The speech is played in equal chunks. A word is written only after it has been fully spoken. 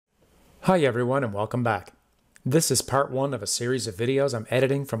Hi everyone and welcome back. This is part one of a series of videos I'm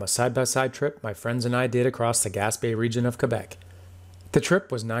editing from a side-by-side trip my friends and I did across the Gaspe region of Quebec. The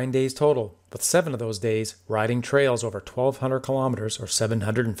trip was 9 days total, with 7 of those days riding trails over 1,200 kilometers or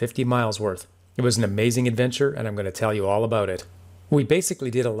 750 miles worth. It was an amazing adventure and I'm going to tell you all about it. We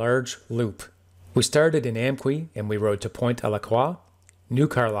basically did a large loop. We started in Amqui and we rode to Point-a-la-Croix, New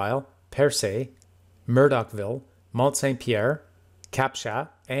Carlisle, Percé, Murdochville, Mont Saint-Pierre, Capchat,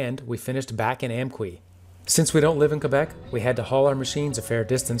 and we finished back in Amqui. Since we don't live in Quebec, we had to haul our machines a fair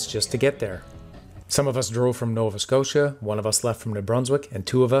distance just to get there. Some of us drove from Nova Scotia, one of us left from New Brunswick, and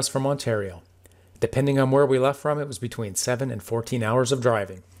 2 of us from Ontario. Depending on where we left from, it was between 7 and 14 hours of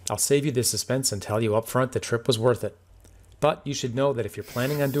driving. I'll save you the suspense and tell you up front the trip was worth it. But you should know that if you're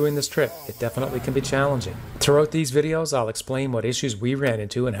planning on doing this trip, it definitely can be challenging. Throughout these videos, I'll explain what issues we ran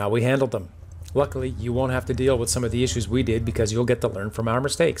into and how we handled them. Luckily, you won't have to deal with some of the issues we did because you'll get to learn from our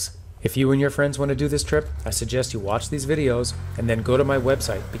mistakes. If you and your friends want to do this trip, I suggest you watch these videos and then go to my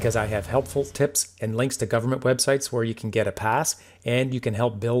website because I have helpful tips and links to government websites where you can get a pass and you can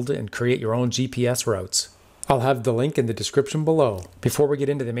help build and create your own GPS routes. I'll have the link in the description below. Before we get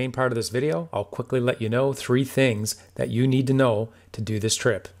into the main part of this video, I'll quickly let you know 3 things that you need to know to do this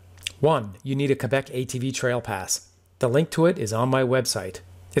trip. 1. You need a Quebec ATV trail pass. The link to it is on my website.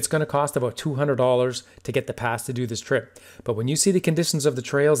 It's going to cost about $200 to get the pass to do this trip, but when you see the conditions of the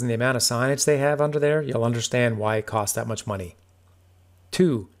trails and the amount of signage they have under there, you'll understand why it costs that much money.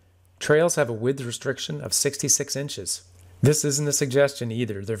 2. Trails have a width restriction of 66 inches. This isn't a suggestion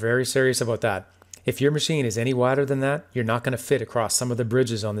either, they're very serious about that. If your machine is any wider than that, you're not going to fit across some of the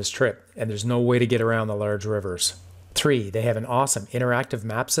bridges on this trip, and there's no way to get around the large rivers. 3. They have an awesome interactive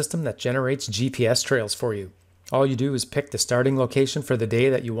map system that generates GPS trails for you. All you do is pick the starting location for the day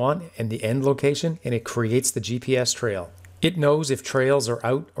that you want and the end location, and it creates the GPS trail. It knows if trails are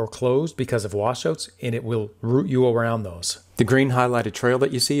out or closed because of washouts, and it will route you around those. The green highlighted trail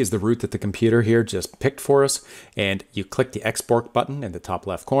that you see is the route that the computer here just picked for us, and you click the export button in the top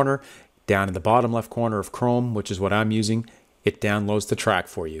left corner. Down in the bottom left corner of Chrome, which is what I'm using, it downloads the track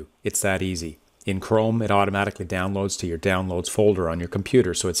for you. It's that easy. In Chrome, it automatically downloads to your downloads folder on your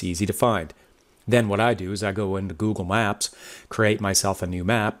computer, so it's easy to find. Then what I do is I go into Google Maps, create myself a new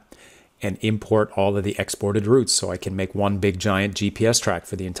map, and import all of the exported routes so I can make one big giant GPS track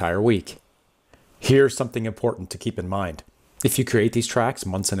for the entire week. Here's something important to keep in mind. If you create these tracks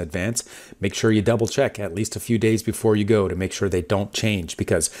months in advance, make sure you double check at least a few days before you go to make sure they don't change,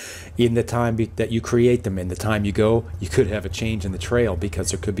 because in the time that you create them and the time you go, you could have a change in the trail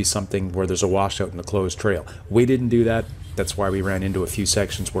because there could be something where there's a washout in a closed trail. We didn't do that. That's why we ran into a few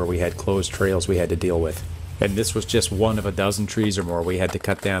sections where we had closed trails we had to deal with. And this was just one of a dozen trees or more we had to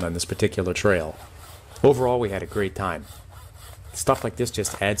cut down on this particular trail. Overall, we had a great time. Stuff like this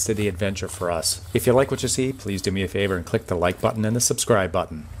just adds to the adventure for us. If you like what you see, please do me a favor and click the like button and the subscribe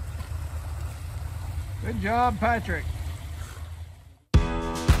button. Good job, Patrick.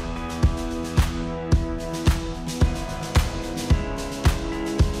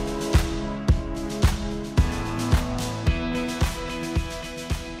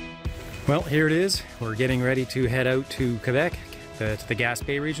 Well, here it is. We're getting ready to head out to Quebec, to the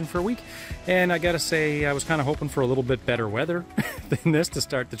Gaspe region for a week. And I gotta say, I was kind of hoping for a little bit better weather than this to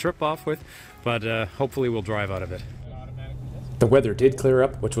start the trip off with, but hopefully we'll drive out of it. The weather did clear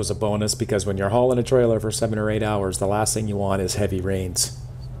up, which was a bonus because when you're hauling a trailer for 7 or 8 hours, the last thing you want is heavy rains.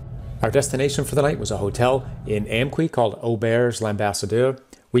 Our destination for the night was a hotel in Amqui called Auberge l'Ambassadeur.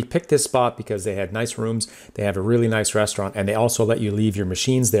 We picked this spot because they had nice rooms, they have a really nice restaurant, and they also let you leave your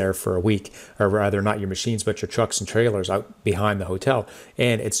machines there for a week, or rather not your machines, but your trucks and trailers out behind the hotel.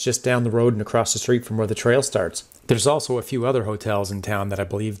 And it's just down the road and across the street from where the trail starts. There's also a few other hotels in town that I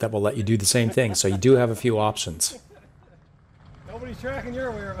believe that will let you do the same thing, so you do have a few options. Nobody's tracking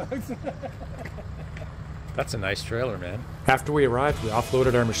your whereabouts. That's a nice trailer, man. After we arrived, we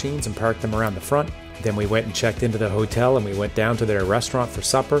offloaded our machines and parked them around the front. Then we went and checked into the hotel and we went down to their restaurant for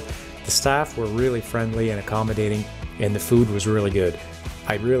supper. The staff were really friendly and accommodating, and the food was really good.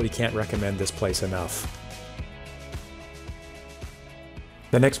 I really can't recommend this place enough.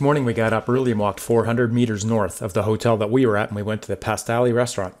 The next morning we got up early and walked 400 meters north of the hotel that we were at, and we went to the Pastel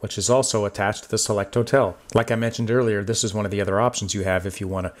restaurant, which is also attached to the Select Hotel. Like I mentioned earlier, this is one of the other options you have if you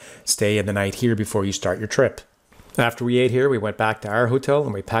want to stay in the night here before you start your trip. After we ate here, we went back to our hotel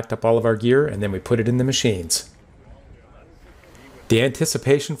and we packed up all of our gear and then we put it in the machines. The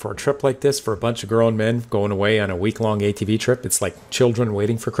anticipation for a trip like this for a bunch of grown men going away on a week-long ATV trip, it's like children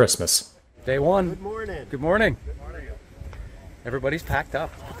waiting for Christmas. Day one. Good morning. Good morning. Good morning. Everybody's packed up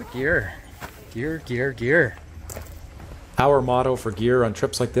with the gear. Gear. Our motto for gear on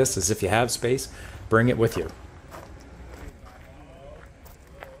trips like this is if you have space, bring it with you.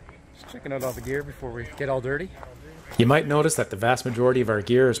 Just checking out all the gear before we get all dirty. You might notice that the vast majority of our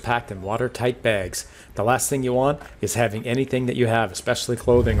gear is packed in watertight bags. The last thing you want is having anything that you have, especially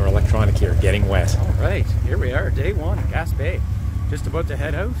clothing or electronic gear, getting wet. All right, here we are, day one, Gaspe. Just about to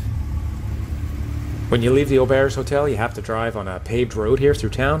head out. When you leave the Auberge Hotel, you have to drive on a paved road here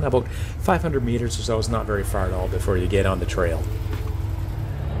through town. About 500 meters or so, is not very far at all before you get on the trail.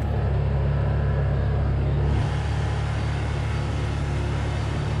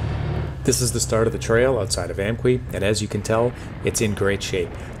 This is the start of the trail outside of Amqui, and as you can tell, it's in great shape.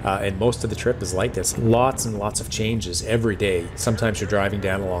 And most of the trip is like this. Lots and lots of changes every day. Sometimes you're driving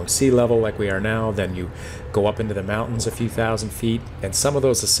down along sea level like we are now, then you go up into the mountains a few thousand feet, and some of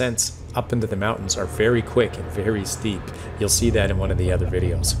those ascents up into the mountains are very quick and very steep. You'll see that in one of the other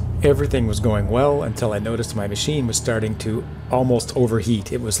videos. Everything was going well until I noticed my machine was starting to almost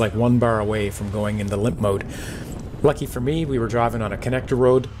overheat. It was like 1 bar away from going into limp mode. Lucky for me, we were driving on a connector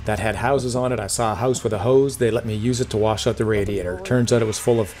road that had houses on it. I saw a house with a hose. They let me use it to wash out the radiator. Turns out it was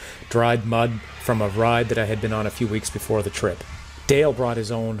full of dried mud from a ride that I had been on a few weeks before the trip. Dale brought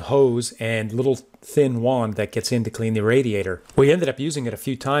his own hose and little thin wand that gets in to clean the radiator. We ended up using it a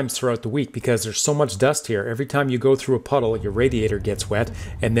few times throughout the week because there's so much dust here. Every time you go through a puddle, your radiator gets wet,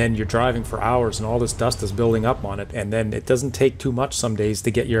 and then you're driving for hours and all this dust is building up on it, and then it doesn't take too much some days to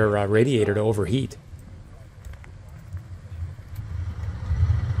get your radiator to overheat.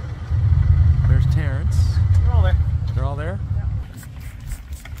 Terrence. They're all there. They're all there? Yeah.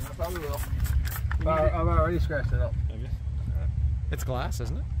 I probably will. I've already scratched it up. Have you? It's glass,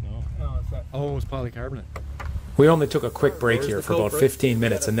 isn't it? No, it's not. Oh, it's polycarbonate. We only took a quick break here for about 15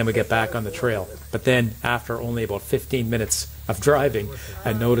 minutes and then we get back on the trail. But then, after only about 15 minutes of driving,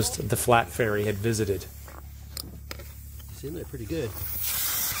 I noticed the flat ferry had visited. Seemed like pretty good.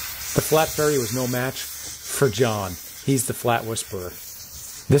 The flat ferry was no match for John. He's the flat whisperer.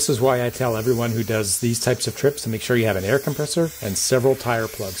 This is why I tell everyone who does these types of trips to make sure you have an air compressor and several tire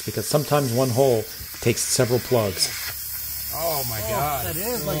plugs, because sometimes one hole takes several plugs. Oh my God. That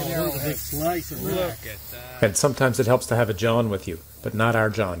is like an arrowhead. A big slice of Look that. at that. And sometimes it helps to have a John with you, but not our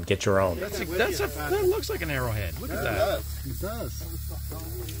John. Get your own. That looks like an arrowhead. Look at that. It does.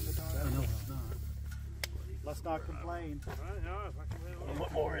 Let's not complain.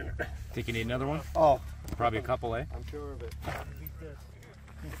 What more in it? Think you need another one? Oh, Probably a couple, eh? I'm sure of it.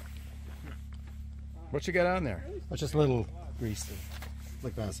 What you got on there? It's just a little grease,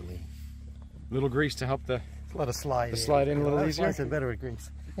 like Vaseline. Little grease to help the Let it slide. slide in a little easier. It's better with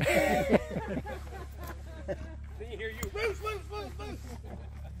grease.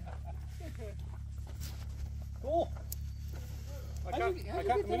 Cool. I cut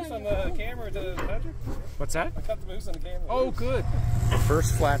the moose on the camera to Patrick. What's that? I cut the moose on the camera. Oh, good.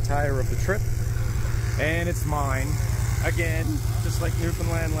 First flat tire of the trip, and it's mine again, just like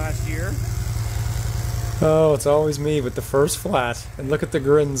Newfoundland last year. Oh, it's always me with the first flat. And look at the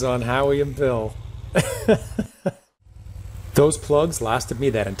grins on Howie and Bill. Those plugs lasted me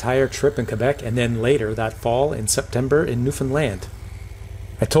that entire trip in Quebec and then later that fall in September in Newfoundland.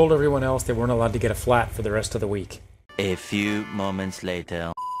 I told everyone else they weren't allowed to get a flat for the rest of the week. A few moments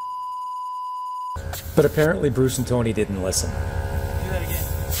later. But apparently Bruce and Tony didn't listen. Do that again.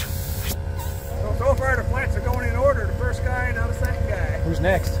 So far the flats are going in order. The first guy, now the second guy. Who's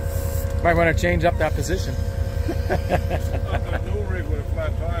next? Might want to change up that position. Not a dual rig with a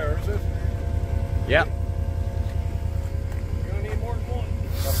flat tire, is it? Yeah. You're gonna need more than one.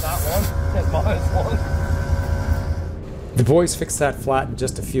 That's not one. That's minus one. The boys fixed that flat in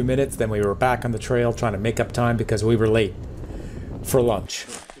just a few minutes, then we were back on the trail trying to make up time because we were late for lunch.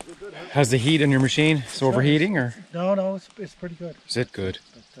 How's the heat in your machine? It's overheating, or No, it's pretty good. is it good?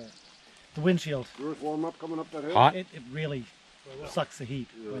 But, the windshield, Warm up coming up that hill. Hot? it really sucks the heat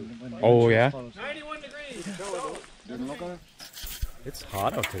when Oh, the yeah? windshield's closed. 91 degrees. Didn't look at it. It's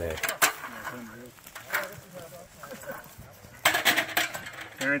hot out today.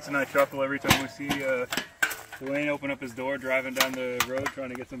 Terrence and I chuckle every time we see Dwayne open up his door driving down the road trying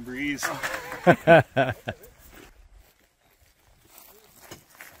to get some breeze.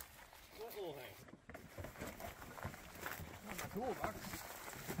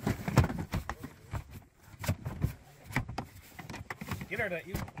 Get her that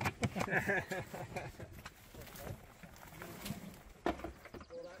you.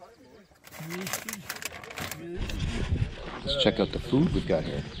 Let's check out the food we've got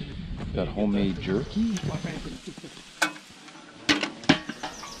here. We've got homemade jerky.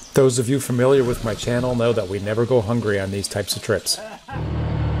 Those of you familiar with my channel know that we never go hungry on these types of trips.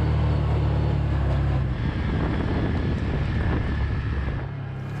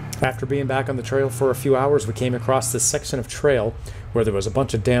 After being back on the trail for a few hours, we came across this section of trail where there was a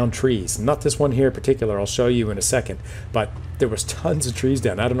bunch of downed trees. Not this one here in particular, I'll show you in a second, but there was tons of trees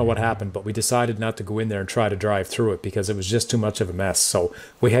down. I don't know what happened, but we decided not to go in there and try to drive through it because it was just too much of a mess. So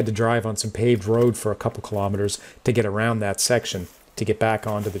we had to drive on some paved road for a couple kilometers to get around that section to get back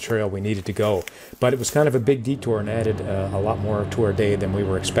onto the trail we needed to go. But it was kind of a big detour and added a lot more to our day than we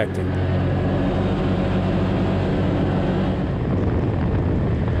were expecting.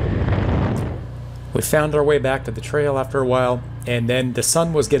 We found our way back to the trail after a while, and then the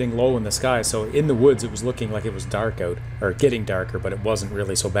sun was getting low in the sky, so in the woods it was looking like it was dark out, or getting darker, but it wasn't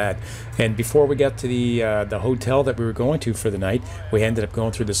really so bad. And before we got to the hotel that we were going to for the night, we ended up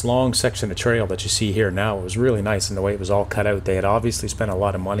going through this long section of trail that you see here now. It was really nice in the way it was all cut out. They had obviously spent a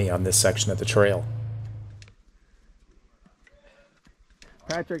lot of money on this section of the trail.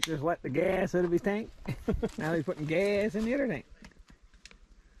 Patrick just let the gas out of his tank. Now he's putting gas in the other tank.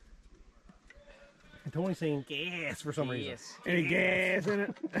 And Tony's saying gas for some reason. Any gas in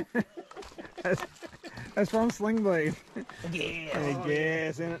it? that's from Sling Blade. Gas. Any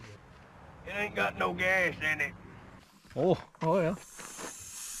gas in it? It ain't got no gas in it. Oh. Oh yeah.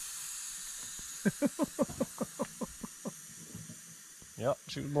 Yep,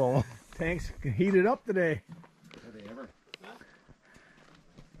 shoot ball. Tanks heated up today.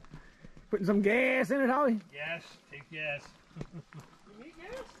 Putting some gas in it, Howie? Yes, take gas. You need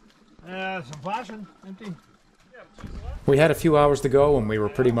gas? Some flashing, empty. We had a few hours to go and we were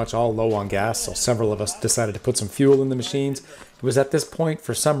pretty much all low on gas, so several of us decided to put some fuel in the machines. It was at this point,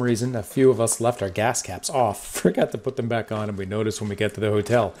 for some reason, a few of us left our gas caps off, forgot to put them back on, and we noticed when we get to the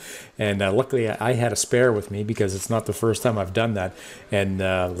hotel. And luckily I had a spare with me because it's not the first time I've done that. And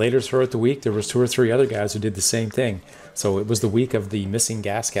later throughout the week there was 2 or 3 other guys who did the same thing. So it was the week of the missing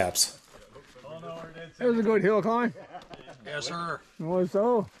gas caps. It was a good hill climb. Yes, sir. It was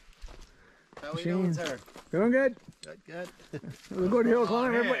so. How we doing, sir? Doing good. Good. It was a good hill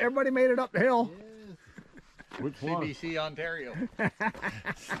climb. Everybody made it up the hill. Which one? CBC, Ontario.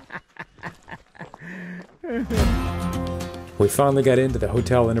 We finally got into the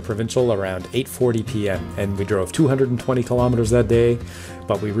Hotel Interprovincial around 8:40 p.m. and we drove 220 kilometers that day,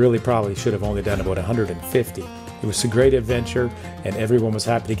 but we really probably should have only done about 150. It was a great adventure and everyone was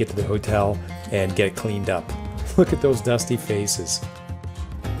happy to get to the hotel and get cleaned up. Look at those dusty faces.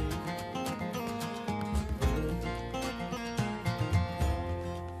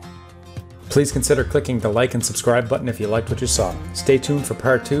 Please consider clicking the like and subscribe button if you liked what you saw. Stay tuned for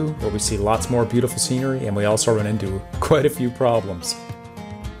part 2 where we see lots more beautiful scenery and we also run into quite a few problems.